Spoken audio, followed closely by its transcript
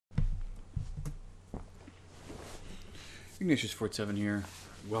Ignatius47 here.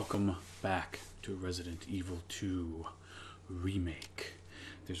 Welcome back to Resident Evil 2 Remake.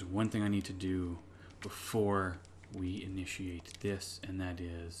 There's one thing I need to do before we initiate this, and that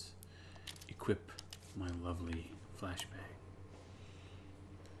is equip my lovely flashbang.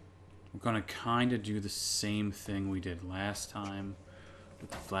 We're going to kind of do the same thing we did last time with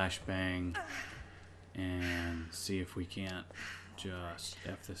the flashbang and see if we can't just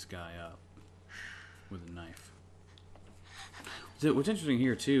F this guy up with a knife. What's interesting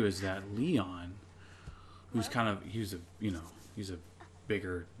here too is that Leon, who's kind of he's a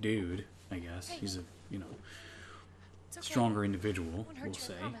bigger dude, I guess. He's a stronger individual, we'll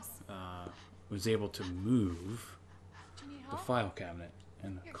say. Was able to move the file cabinet,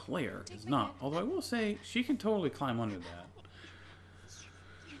 and Claire is not. Although I will say she can totally climb under that,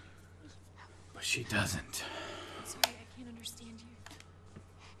 but she doesn't. I'm sorry, I can't understand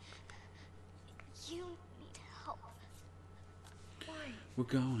you. You need help. Why? We're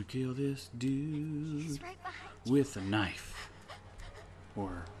gonna kill this dude He's right behind you. with a knife,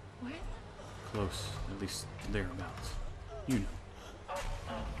 or What? close, at least thereabouts. You know. Oh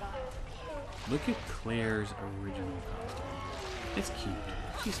God. Look at Claire's original costume. It's cute.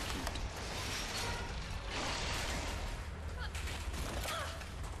 She's cute.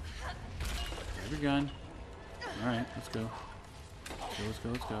 Grab your gun. Alright, let's go. Let's go,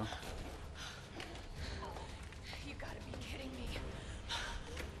 let's go. You gotta be kidding me.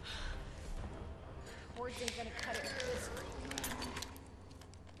 Words ain't gonna cut it with this freak.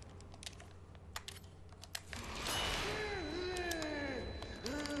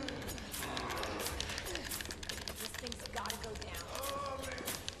 This thing's gotta go down.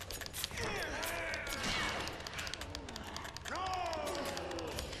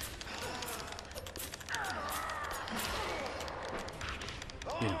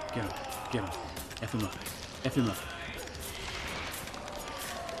 Get him, get him. F him up. F him up.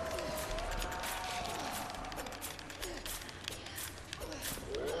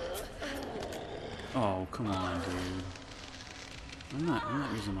 Oh, come on, dude. I'm not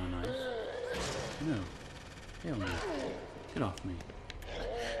using my knife. No. Hell no. Get off me.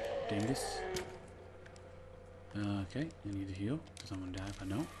 Dingus. Okay, I need to heal, because I'm gonna die if I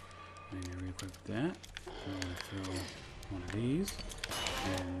don't. I need to re-equip that. I'm gonna throw one of these.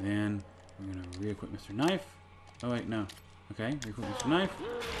 And then we're gonna re-equip Mr. Knife. Oh wait, no. Okay, re-equip Mr. Knife.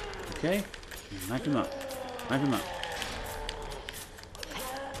 Okay. Knife him up. Knife him up.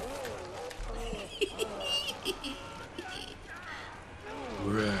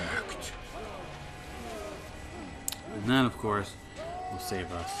 Wrecked. And that, of course, will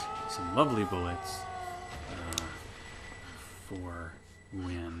save us some lovely bullets for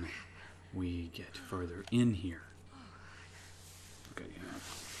when we get further in here. Okay,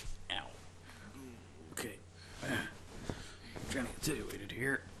 ow. Okay. I'm trying to get situated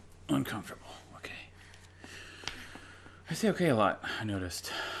here. Uncomfortable. Okay. I say okay a lot, I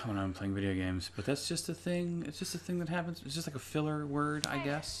noticed, when I'm playing video games, but that's just a thing. It's just a thing that happens. It's just like a filler word, I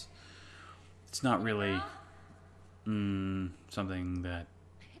guess. It's not really something that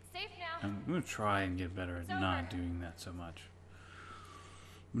It's safe now. I'm going to try and get better at not doing that so much.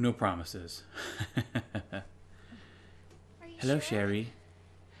 No promises. Are you Hello, sure? Sherry.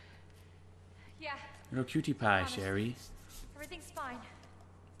 Yeah, Little cutie pie, Promise. Sherry. everything's fine.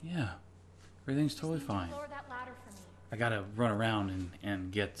 Yeah, everything's totally Just need fine. to lower that ladder for me. I gotta run around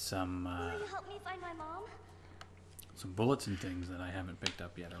and get some Will you help me find my mom? some bullets and things that I haven't picked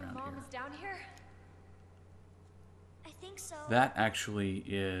up yet around Mom here. is down here? I think so. That actually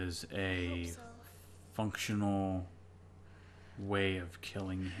is I a hope so. functional way of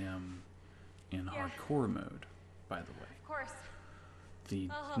killing him in Yeah. hardcore mode, by the way. Of course. The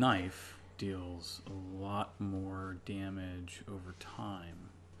I'll help knife deals a lot more damage over time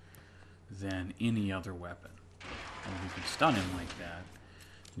than any other weapon. And if you can stun him like that,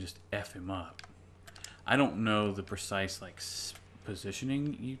 and just F him up. I don't know the precise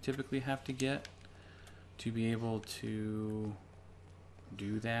positioning you typically have to get to be able to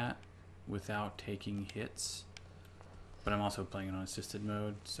do that without taking hits. But I'm also playing it on assisted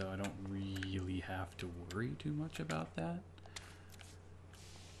mode, so I don't really have to worry too much about that.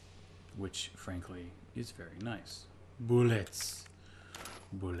 Which, frankly, is very nice. Bullets.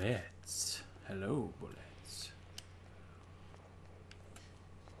 Bullets. Hello, bullets.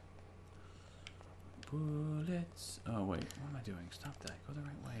 Bullets. Oh, wait. What am I doing? Stop that. Go the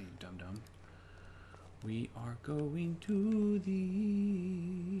right way, you dum-dum. We are going to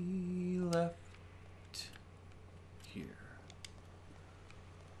the left. Here.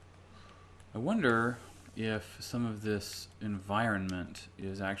 I wonder if some of this environment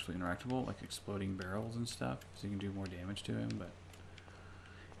is actually interactable, like exploding barrels and stuff, so you can do more damage to him, but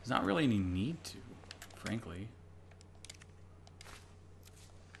there's not really any need to, frankly.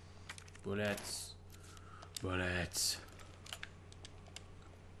 Bullets. Bullets.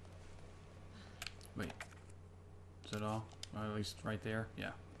 Wait. Is that all? Or at least right there?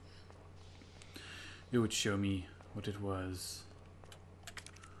 Yeah. It would show me what it was.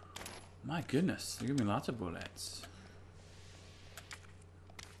 My goodness, they give me lots of bullets.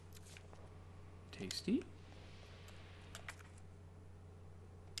 Tasty?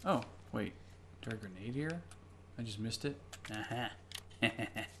 Oh, wait. Is there a grenade here? I just missed it? Uh-huh.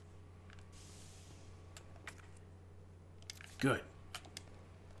 Good.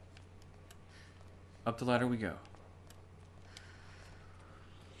 Up the ladder we go.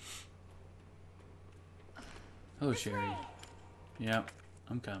 Hello, Sherry. Yep,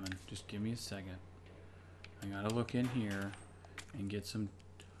 I'm coming. Just give me a second. I gotta look in here and get some...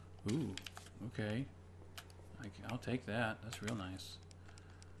 Ooh, okay. I'll take that. That's real nice.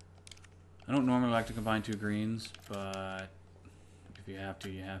 I don't normally like to combine two greens, but if you have to,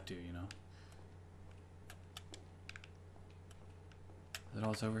 you have to, you know? Is that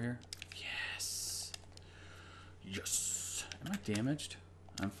all that's over here? Yes! Yes! Am I damaged?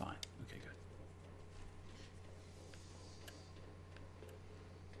 I'm fine. Okay, good.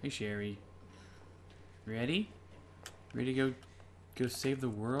 Hey, Sherry. Ready? Ready to go save the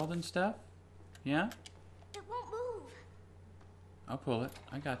world and stuff? Yeah? It won't move. I'll pull it.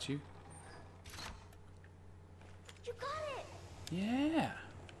 I got you. You got it. Yeah.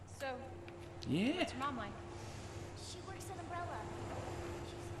 So, Yeah. what's your mom like? She works at Umbrella.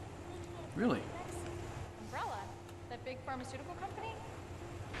 She's making it. Really? Umbrella? That big pharmaceutical company?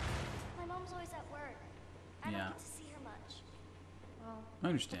 My mom's always at work. I Yeah. don't get to see her much. Well, I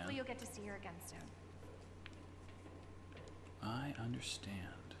understand. hopefully you'll get to see her again soon. I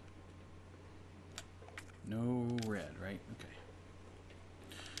understand. No red, right? Okay.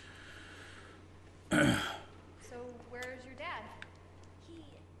 So, where's your dad? He,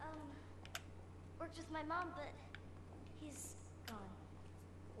 worked with my mom, but he's gone.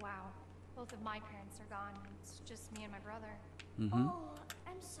 Wow. Both of my parents are gone. It's just me and my brother. Mm-hmm. Oh,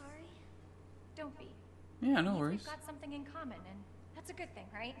 I'm sorry. Don't be. Yeah, no worries. We've got something in common, and that's a good thing,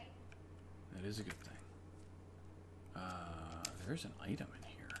 right? That is a good thing. There's an item in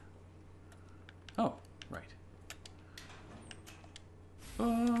here. Oh, right.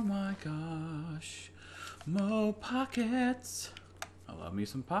 Oh my gosh. Mo pockets. I love me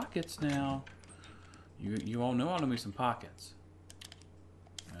some pockets now. You all know I love me some pockets.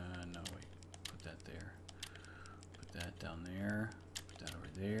 No, wait. Put that there. Put that down there. Put that over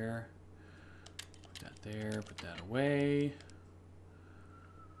there. Put that there. Put that away.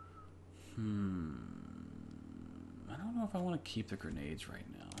 I don't know if I want to keep the grenades right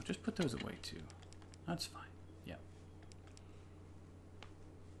now. Just put those away too. That's fine. Yep.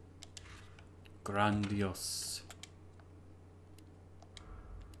 Grandiose.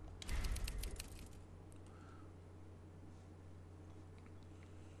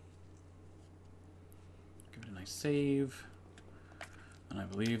 Give it a nice save. And I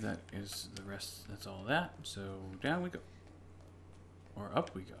believe that is the rest. That's all that. So down we go. Or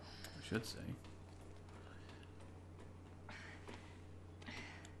up we go, I should say.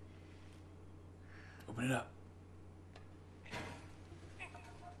 Open it up.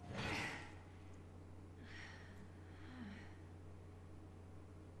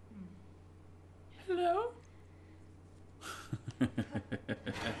 Hello?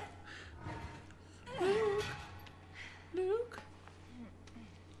 Luke? Luke?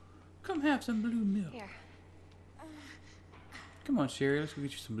 Come have some blue milk. Here, Come on, Sherry. Let's go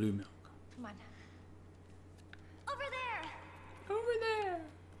get you some blue milk. come on. Over there! Over there.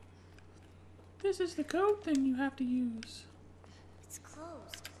 This is the code thing you have to use. It's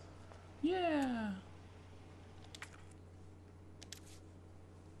closed. Yeah.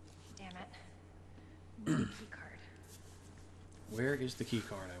 Damn it. Need a key card. Where is the key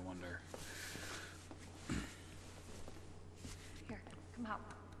card, I wonder? Here, come help.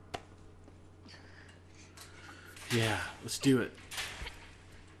 Yeah, let's do it.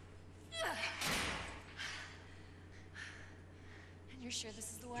 You're sure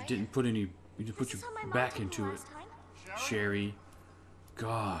this is the way? You didn't put any. You didn't put This is how my your mom back took me into it, last time. Sherry.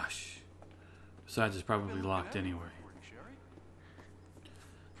 Gosh. Besides, it's probably locked anyway.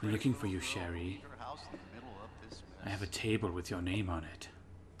 I'm looking for you, Sherry. I have a table with your name on it.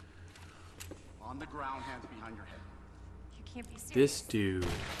 On the ground, hands behind your head. You can't be serious. This dude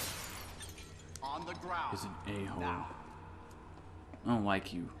On the ground. is an a-hole. Now. I don't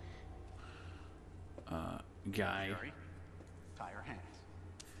like you. guy. Sherry, tie your hands.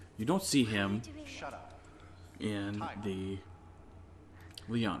 You don't see him Shut up. in the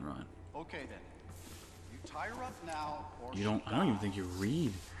Leon run. Okay then. You tie her up now, or You don't. I don't even think you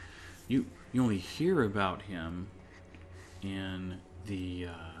read. You only hear about him in the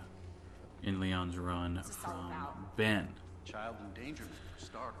in Leon's run from Ben, child endangerment for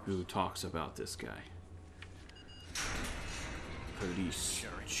starters. who talks about this guy. Police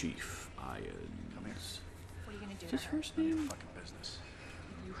Chief Irons. What are you gonna do? Is his first name Fucking business.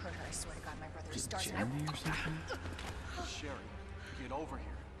 You heard her. I swear to God, my brother is it starts. Jeremy or something? Sherry, get over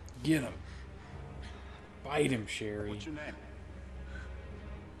here. Get him. Bite him, Sherry. What's your name?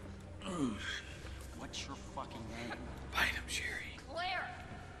 What's your fucking name? Bite him, Sherry. Claire.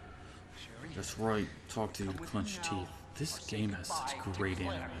 Sherry? That's right. Talk to you, Come with clench me now, teeth. This or say game has such goodbye to great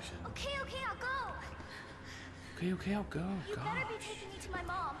Claire. animation. Okay, I'll go. Okay, I'll go. You better be Gosh. taking me to my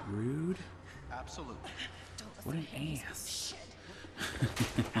mom. Rude. Absolutely. What an ass.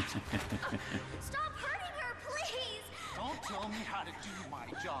 Stop hurting her, please. Don't tell me how to do my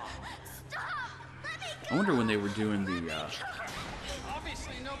job. Stop. Let me I go. wonder when they were doing the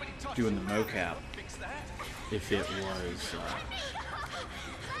Obviously nobody touched doing the you. mocap, Fix that. if it was Let me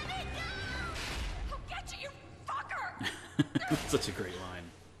go. I'll get you, you fucker. such a great line.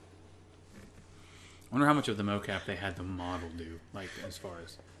 I wonder how much of the mocap they had the model do, like as far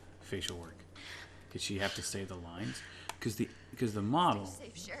as facial work. Did she have to say the lines? Because the model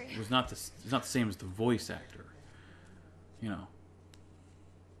Safe, Sherry. was not the same as the voice actor. You know,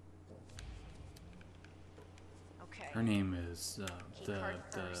 Okay. her name is Keep the hard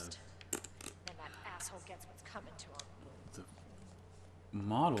first. Then that asshole gets what's coming to him. the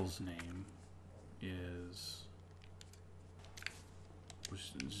model's name is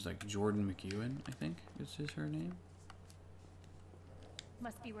was just like Jordan McEwen, I think is her name.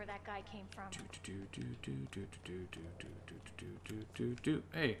 Must be where that guy came from.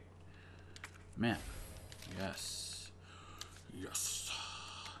 Hey, map. Yes, yes.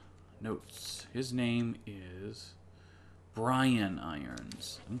 Notes. His name is Brian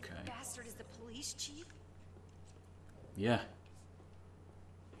Irons. Okay. Bastard is the police chief. Yeah.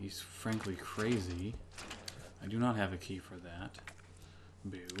 He's frankly crazy. I do not have a key for that.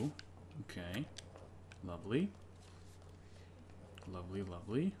 Boo. Okay. Lovely. Lovely,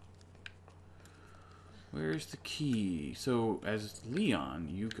 lovely. Where's the key? So, as Leon,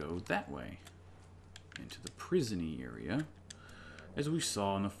 you go that way. Into the prison-y area. As we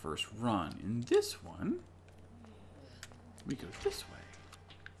saw in the first run. In this one, we go this way.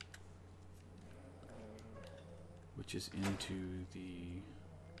 Which is into the...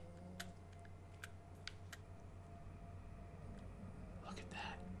 Look at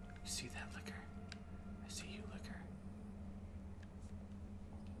that. You see that, Liquor? I see you, Liquor.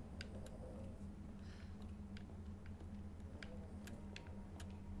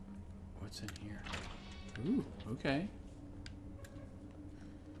 What's in here? Ooh, okay.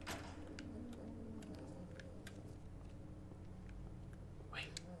 Wait.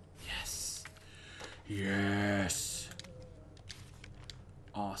 Yes. Yes.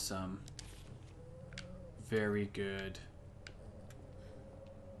 Awesome. Very good.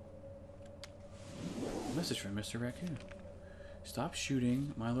 Message from Mr. Raccoon. Stop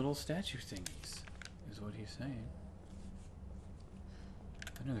shooting my little statue thingies, is what he's saying.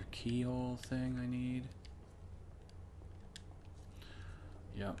 Another keyhole thing I need.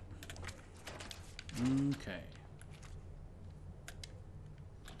 Yep. Okay.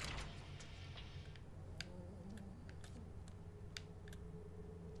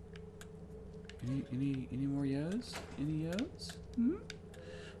 Any more yos? Any yos? Hmm?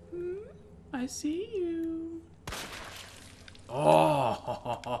 Hmm? I see you.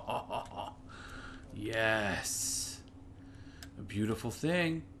 Oh, yes. A beautiful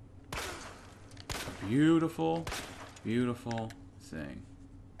thing. A beautiful, beautiful thing.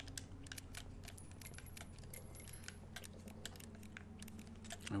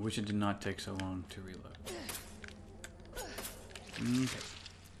 I wish it did not take so long to reload. Okay.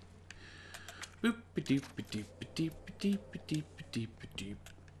 Boop-a-doop-a-doop-a-doop-a-doop-a-doop-a-doop.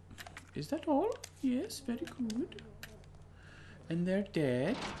 Is that all? Yes, very good. And they're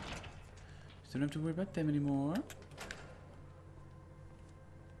dead. So don't have to worry about them anymore.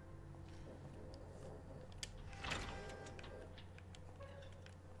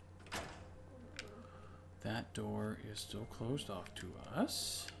 That door is still closed off to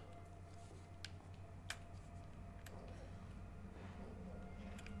us.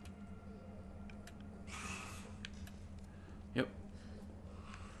 Yep.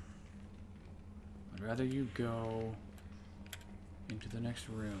 I'd rather you go into the next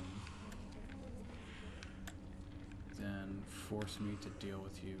room. force me to deal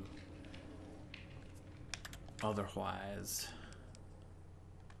with you otherwise.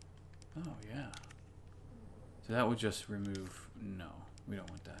 Oh yeah. So that would just remove. No, we don't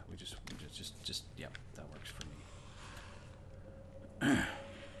want that. We just yep, that works for me.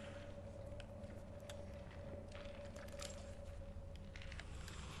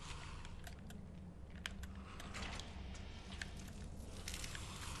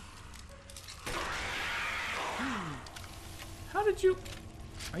 How did you?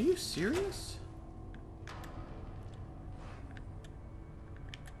 Are you serious?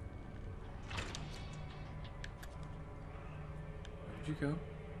 Where did you go?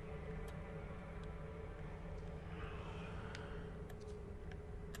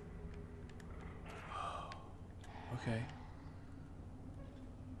 Okay.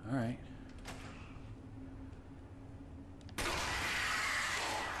 All right.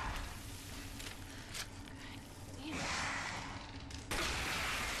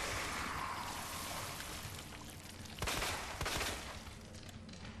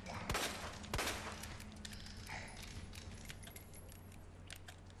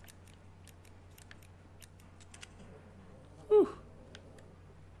 Whew.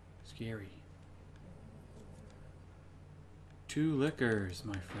 Scary. 2 liquors,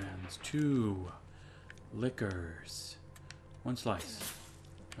 my friends. 2 liquors. 1 slice.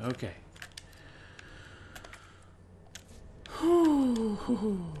 Okay.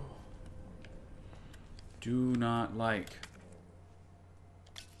 Do not like.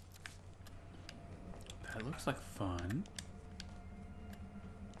 That looks like fun.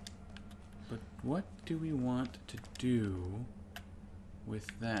 But what do we want to do with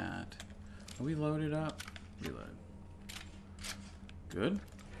that? Are we loaded up? Reload. Good.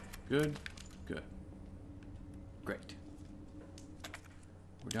 Good. Good. Great.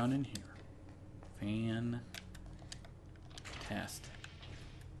 We're done in here. Fantastic.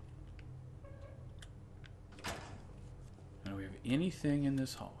 Now, do we have anything in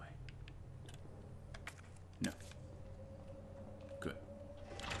this hallway? No. Good.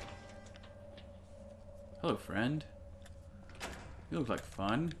 Hello, friend. You look like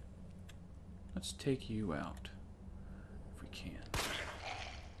fun. Let's take you out. If we can.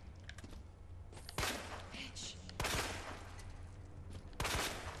 Bitch.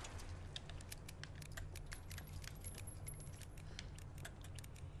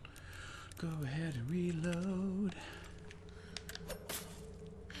 Go ahead and reload.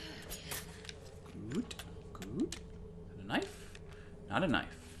 Good. Good. A knife? Not a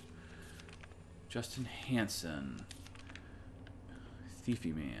knife. Justin Hansen.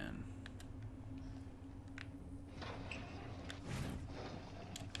 Thiefy man.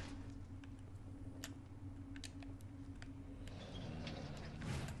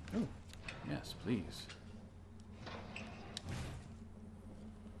 Oh, yes, please.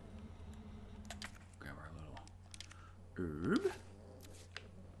 Grab our little herb.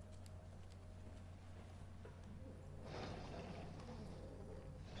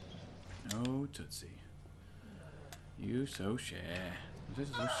 No Tootsie. You so shy. This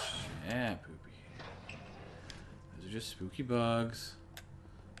is so shy, Poopy. Those are just spooky bugs.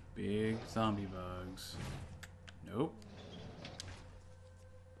 Big zombie bugs. Nope.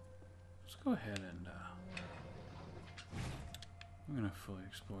 Let's go ahead and I'm gonna fully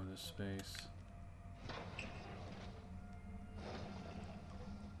explore this space.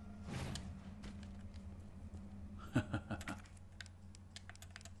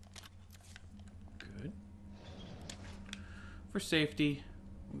 Good. For safety,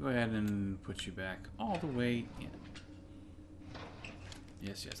 we'll go ahead and put you back all the way in.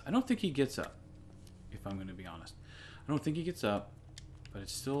 Yes, yes. I don't think he gets up, if I'm going to be honest. I don't think he gets up, but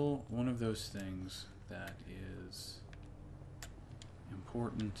it's still one of those things that is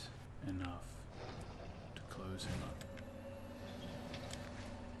important enough to close him up.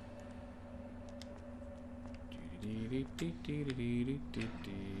 I'd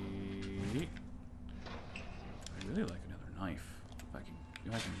really like another knife.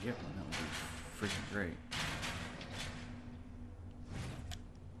 If I can get one, that would be freaking great.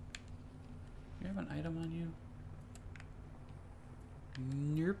 You have an item on you?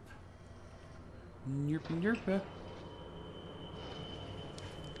 Nerp. Nerp nerp.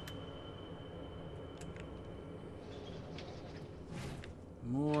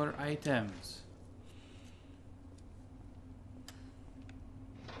 More items.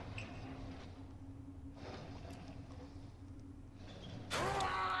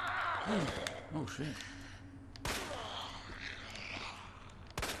 Oh shit.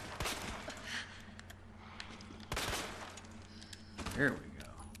 There we go.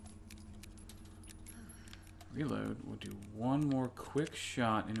 Reload. We'll do one more quick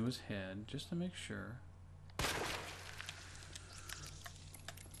shot into his head just to make sure.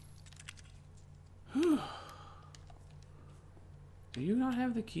 Whew. Do you not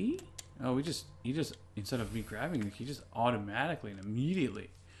have the key? Oh, he just instead of me grabbing the key, just automatically and immediately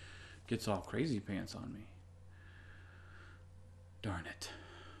gets all crazy pants on me. Darn it.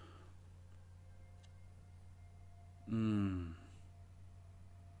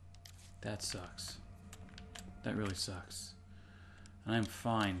 That sucks. That really sucks. And I'm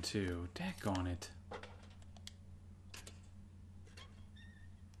fine too. Daggone it.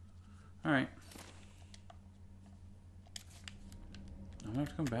 Alright. I'm gonna have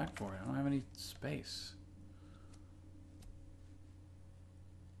to come back for it. I don't have any space.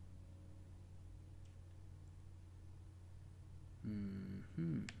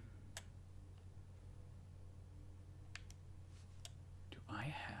 Do I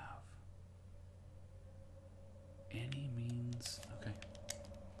have any means? Okay.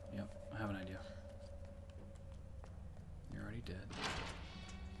 Yep, I have an idea. You're already dead.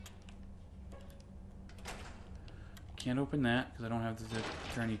 Can't open that because I don't have the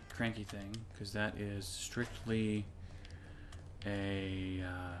turny cranky thing, because that is strictly a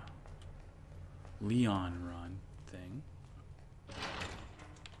Leon run thing.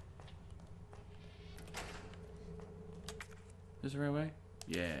 Is this the right way?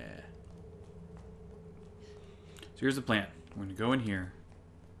 Yeah. So here's the plan. We're going to go in here.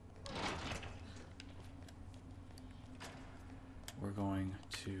 We're going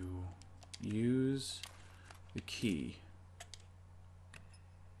to use the key.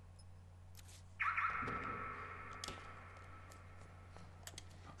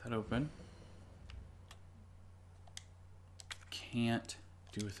 Pop that open. Can't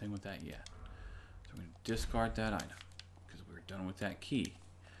do a thing with that yet. So we're going to discard that item because we're done with that key,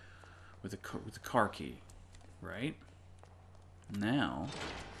 with the car key, right? Now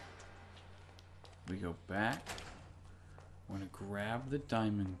we go back. We're going to grab the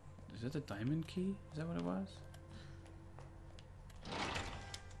diamond. Is that the diamond key? Is that what it was?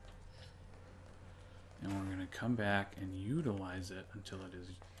 And we're going to come back and utilize it until it is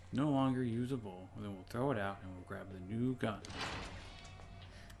no longer usable. And then we'll throw it out and we'll grab the new gun.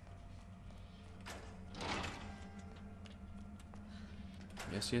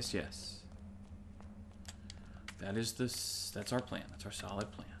 Yes, yes, yes. That is that's our plan. That's our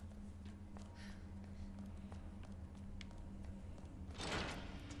solid plan.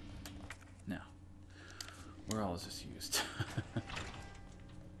 Now, where all is this used? I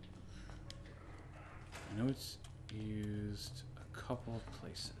know it's used a couple of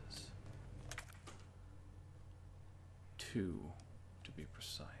places. 2, to be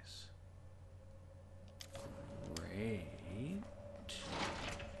precise. Great.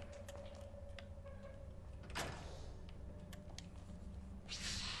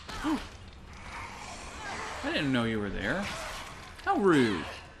 I didn't know you were there. How rude.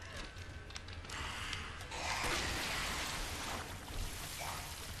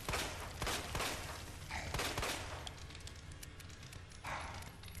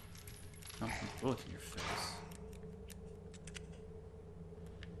 Oh, some bullets in your face.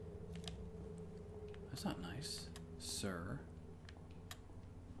 That's not nice, sir.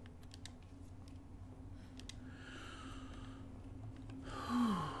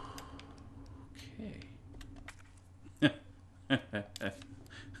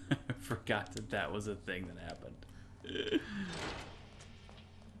 Forgot that was a thing that happened.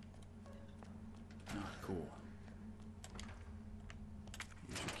 Not cool.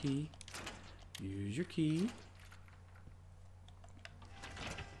 Use your key. Use your key.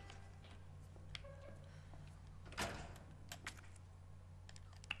 Can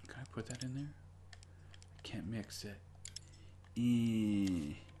I put that in there? I can't mix it.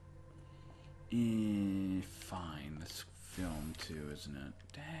 Fine. That's film too, isn't it?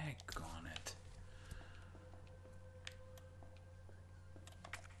 Daggone it.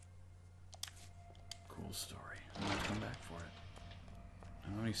 Cool story. I'm gonna come back for it. I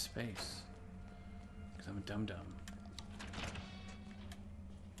don't have any space. Because I'm a dum-dum.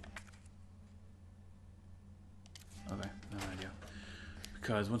 Okay, no idea.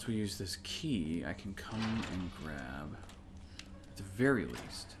 Because once we use this key, I can come and grab, at the very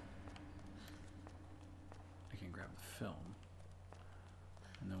least, I can grab the film.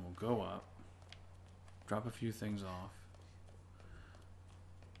 And then we'll go up, drop a few things off.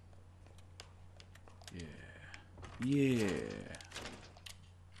 Yeah. Yeah.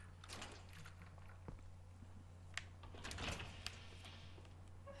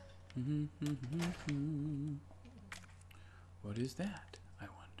 What is that, I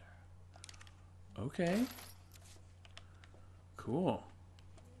wonder? Okay. Cool.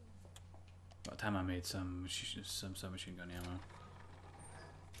 About time I made some submachine gun ammo.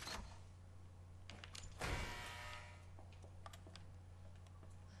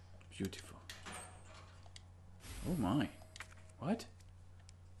 Beautiful. Oh my. What?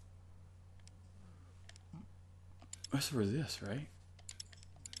 That's for this, right?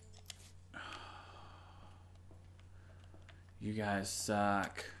 You guys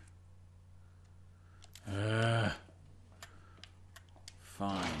suck.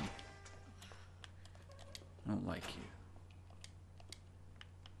 Fine. I don't like you.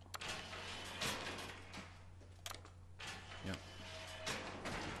 Yep.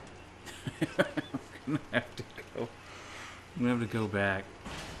 I'm gonna have to go. I'm gonna have to go back.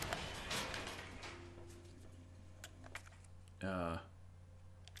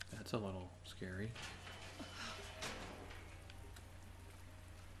 That's a little scary.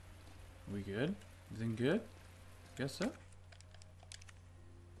 We good? Everything good? Guess so.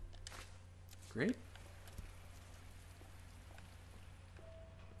 Great.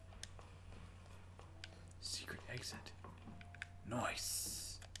 Secret exit.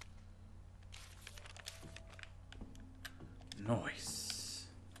 Nice. Nice.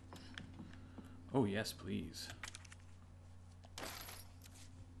 Oh yes, please.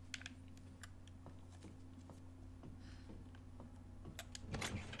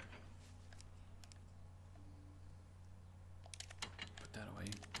 Put that away.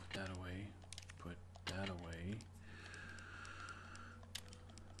 Put that away. Put that away.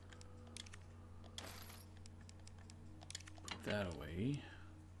 Put that away.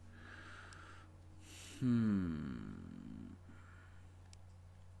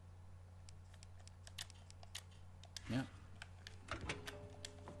 Yep.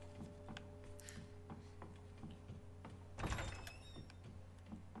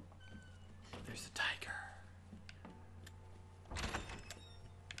 There's the tiger.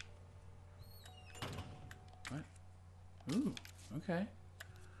 What? Ooh, okay.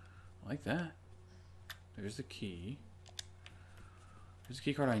 I like that. There's the key. There's the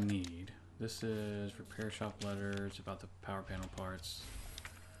key card I need. This is repair shop letters about the power panel parts.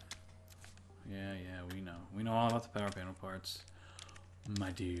 Yeah, we know. We know all about the power panel parts.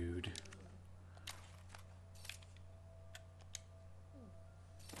 My dude.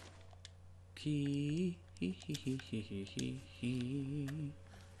 Key. Key.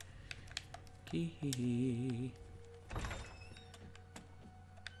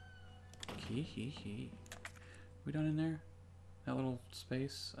 We done in there? That little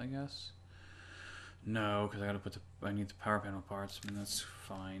space, I guess? No, because I gotta put the... I need the power panel parts. I mean, that's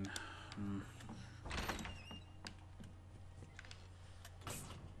fine.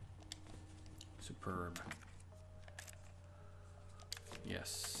 Superb.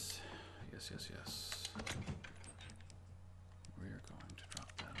 Yes. Yes. We are going to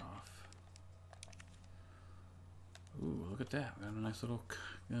drop that off. Ooh, look at that. We got a nice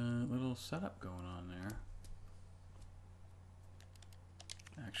little setup going on there.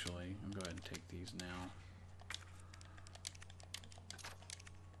 Actually, I'll go ahead and take these now.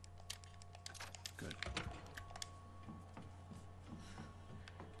 Good.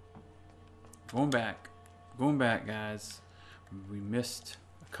 Going back, guys. We missed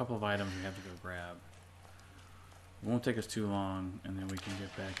a couple of items we have to go grab. It won't take us too long, and then we can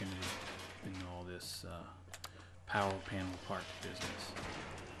get back into all this power panel part business.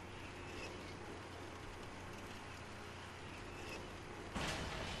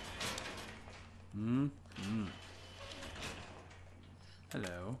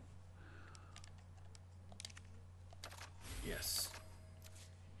 Hello. Yes.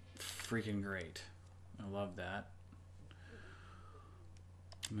 Freaking great. I love that.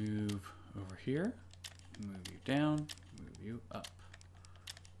 Move over here. Move you down. Move you up.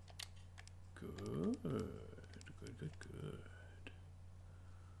 Good.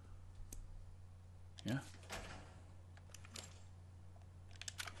 Yeah.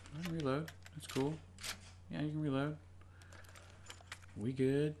 I can reload. That's cool. Yeah, you can reload. We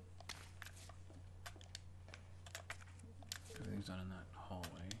good. Everything's done in that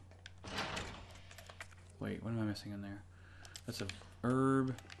hallway. Wait, what am I missing in there? That's a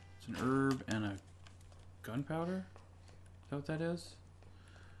herb. It's an herb and a gunpowder? Is that what that is?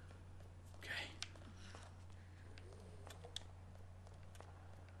 Okay.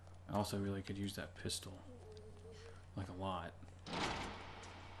 I also really could use that pistol. Like a lot.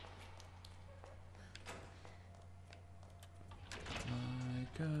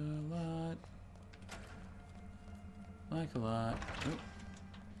 Like a lot. Oh.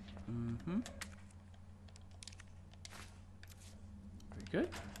 Very good.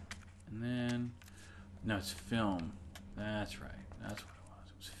 And then, no, it's film. That's right. That's what it was.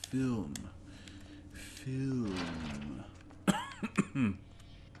 It was film. Film.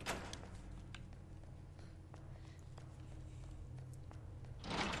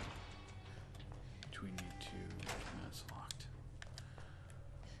 Which we need to... That's locked.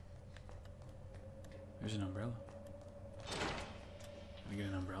 There's an umbrella. Can I get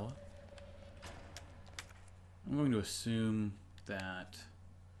an umbrella? I'm going to assume that...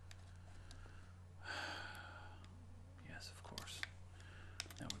 Yes, of course.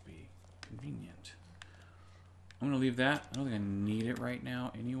 That would be convenient. I'm going to leave that. I don't think I need it right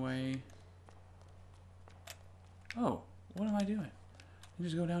now anyway. Oh, what am I doing? I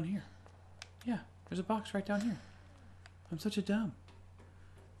just go down here. Yeah, there's a box right down here. I'm such a dumb.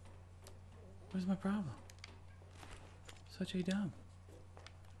 Where's my problem? Such a dumb.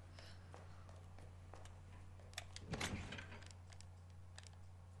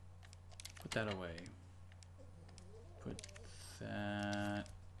 Put that away. Put that...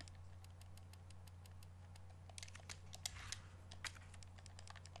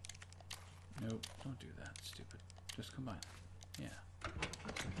 Nope, don't do that, stupid. Just combine. Yeah.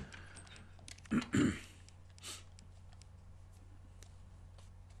 We'll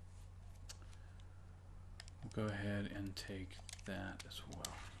go ahead and take that as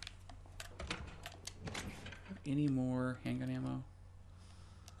well. Have any more handgun ammo?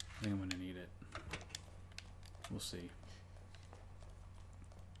 I think I'm gonna need it. We'll see.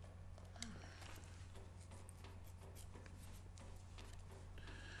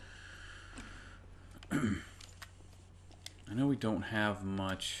 I know we don't have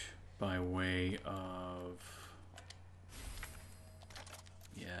much by way of...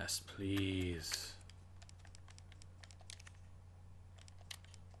 Yes, please.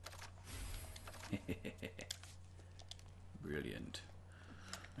 Brilliant.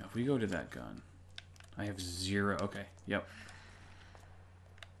 Now, if we go to that gun, I have 0. Okay, yep.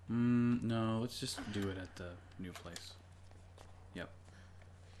 No, let's just do it at the new place. Yep.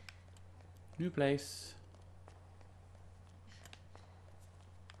 New place.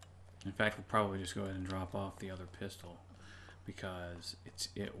 In fact, we'll probably just go ahead and drop off the other pistol because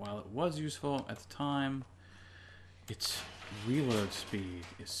while it was useful at the time, its reload speed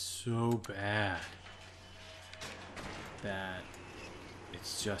is so bad that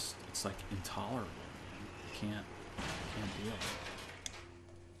it's like intolerable. You can't deal.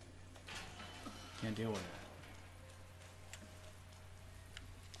 Can't deal with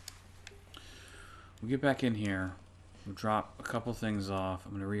it. We'll get back in here. We'll drop a couple things off.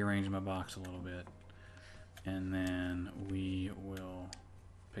 I'm going to rearrange my box a little bit. And then we will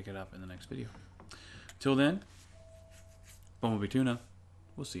pick it up in the next video. Till then, Bumblebee Tuna.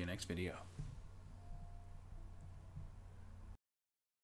 We'll see you next video.